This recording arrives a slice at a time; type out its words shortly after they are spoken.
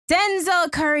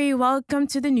Denzel Curry, welcome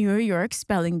to the New York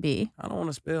Spelling Bee. I don't want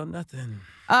to spell nothing.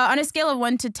 On a scale of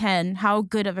 1 to 10, how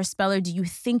good of a speller do you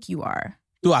think you are?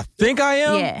 Do I think I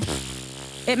am? Yeah.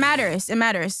 It matters. It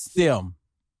matters. Sim.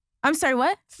 I'm sorry,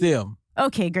 what? Sim.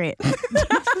 Okay, great. All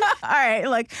right,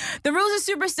 look, the rules are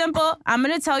super simple. I'm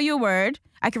going to tell you a word.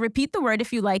 I can repeat the word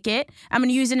if you like it. I'm going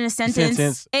to use it in a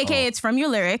sentence. AKA it's from your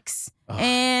lyrics.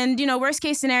 And, you know, worst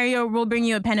case scenario, we'll bring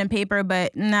you a pen and paper,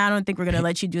 but I don't think we're going to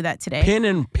let you do that today. Pen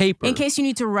and paper. In case you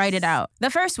need to write it out. The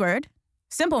first word,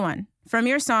 simple one, from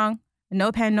your song,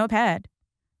 No Pen, No Pad.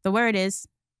 The word is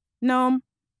gnome.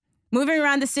 Moving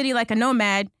around the city like a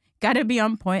nomad, gotta be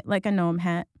on point like a gnome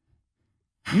hat.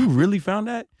 You really found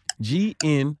that?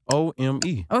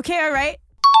 G-N-O-M-E. Okay, all right.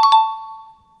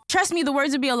 Trust me, the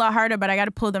words would be a lot harder, but I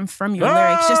gotta pull them from your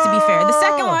lyrics just to be fair. The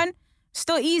second one,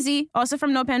 still easy, also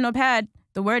from No Pen, No Pad.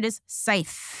 The word is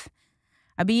scythe.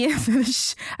 I be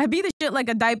the shit like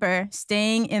a diaper,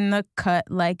 staying in the cut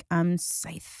like I'm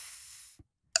scythe.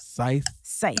 Scythe.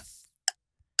 Scythe.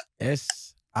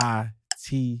 S-I-T-H-E?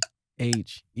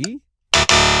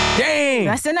 Dang!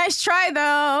 That's a nice try,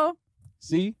 though.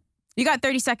 See? You got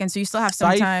 30 seconds, so you still have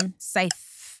some time.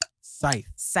 Scythe.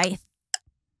 Scythe. Scythe.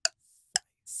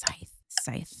 Scythe.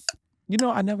 Scythe. You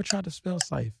know, I never tried to spell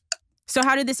scythe. So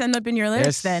how did this end up in your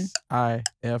lyrics then?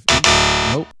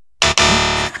 S-I-F-E. Nope.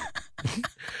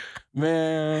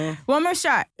 Man. One more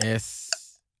shot.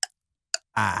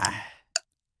 S-I.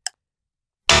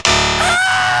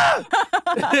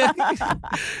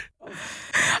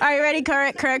 Are you ready?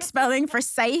 Correct spelling for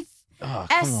scythe. Oh,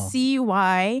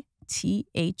 S-C-Y-T-H-E.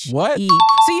 What?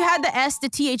 So you had the S, the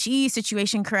T-H-E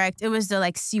situation correct. It was the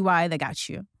like C-Y that got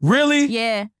you. Really?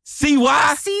 Yeah.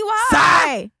 C-Y?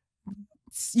 C-Y.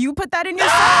 You put that in your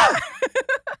song.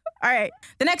 All right.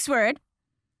 The next word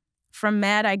from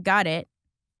Mad I Got It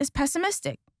is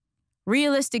pessimistic.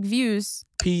 Realistic views.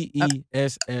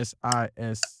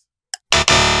 P-E-S-S-I-S.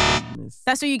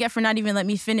 That's what you get for not even let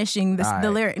me finishing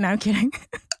the lyric. No, I'm kidding.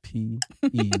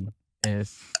 P-E-S-S-I-T-I-C.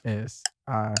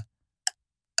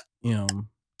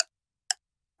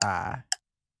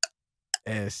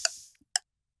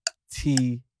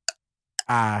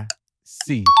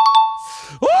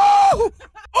 Oh!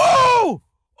 Oh!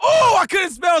 Oh! I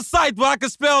couldn't spell scythe, but I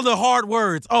could spell the hard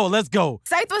words. Oh, let's go.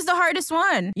 Scythe was the hardest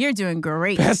one. You're doing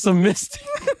great. Pessimistic.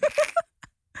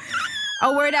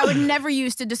 A word I would never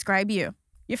use to describe you.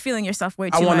 You're feeling yourself way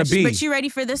too much. I want to be. But you ready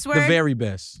for this word? The very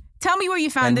best. Tell me where you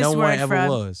found this no word one from. ever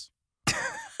was.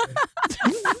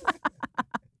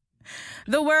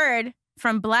 The word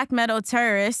from Black Metal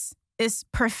Terrorists is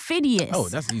perfidious. Oh,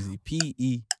 that's easy.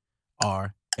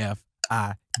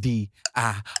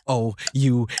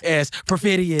 P-E-R-F-I-D-I-O-U-S.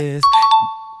 Perfidious.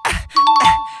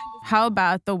 How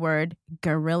about the word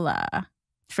gorilla?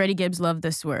 Freddie Gibbs loved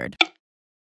this word.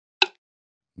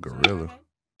 Gorilla.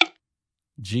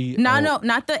 No,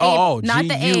 not the ape. Not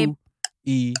the ape.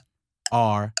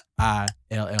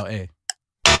 G-U-E-R-I-L-L-A.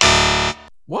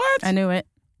 What? I knew it.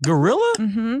 Gorilla?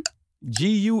 Mm-hmm.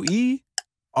 G-U-E-R-I-L-L-A?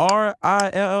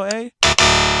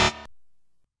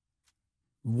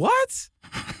 What?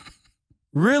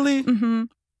 Really? Mm-hmm.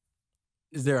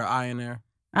 Is there an I in there?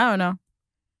 I don't know.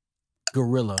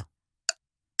 Gorilla.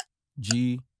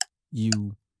 G-U-E-R-I.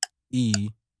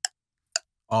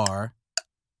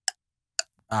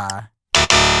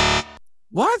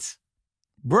 What?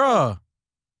 Bruh.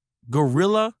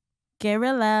 Gorilla?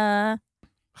 Gorilla.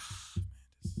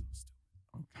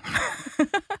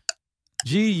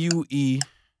 G-U-E-R-E-I-L-L-A.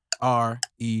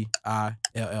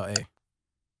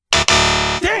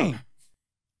 Dang!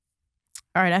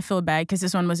 All right, I feel bad because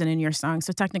this one wasn't in your song,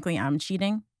 so technically I'm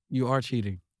cheating. You are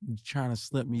cheating. You're trying to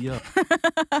slip me up.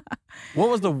 What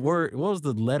was the word? What was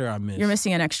the letter I missed? You're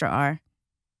missing an extra R.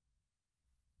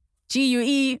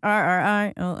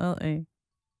 G-U-E-R-R-I-L-L-A.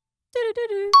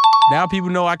 Now people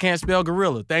know I can't spell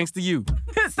gorilla. Thanks to you.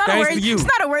 It's not Thanks a word. to you. It's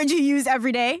not a word you use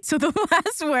every day. So the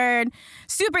last word,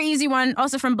 super easy one,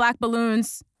 also from Black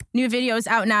Balloons. New video is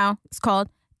out now. It's called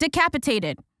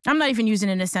decapitated. I'm not even using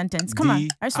it in a sentence. Come on.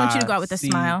 I just want you to go out with a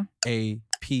smile.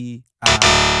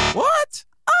 D-A-P-I. What?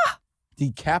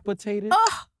 Decapitated?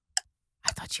 Oh,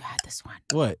 I thought you had this one.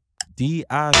 What?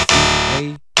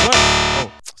 D-I-C-A. What?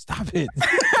 Oh, stop it.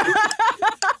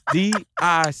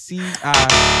 D-I-C-I.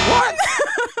 What?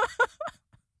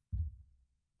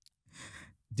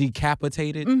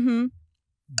 Decapitated? Mm-hmm.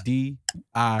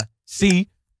 D-I-C.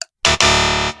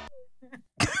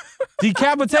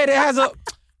 Decapitated has a...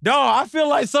 Dog, I feel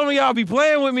like some of y'all be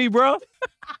playing with me, bro.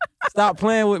 Stop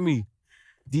playing with me.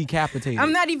 Decapitated.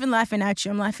 I'm not even laughing at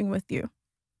you. I'm laughing with you.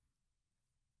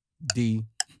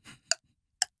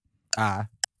 D-I.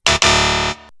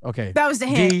 Okay. That was the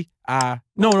hint.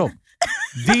 No.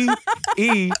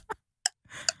 DECAPITATED.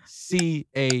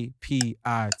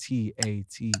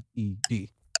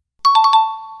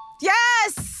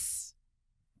 Yes!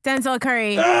 Denzel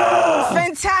Curry.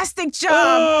 Fantastic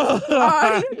job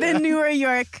on the New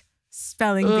York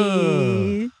spelling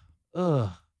bee.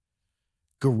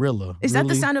 Gorilla. Is that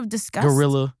the sound of disgust?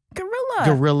 Gorilla.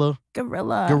 Gorilla.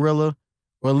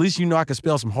 Well, at least you know I can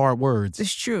spell some hard words.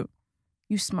 It's true.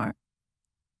 You smart.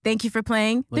 Thank you for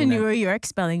playing the Looking New York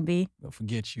spelling bee. Don't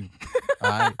forget you. All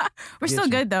right. We're still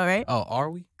good though, right? Oh, are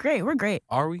we? Great. We're great.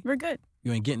 Are we? We're good.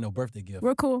 You ain't getting no birthday gift.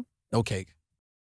 We're cool. No cake.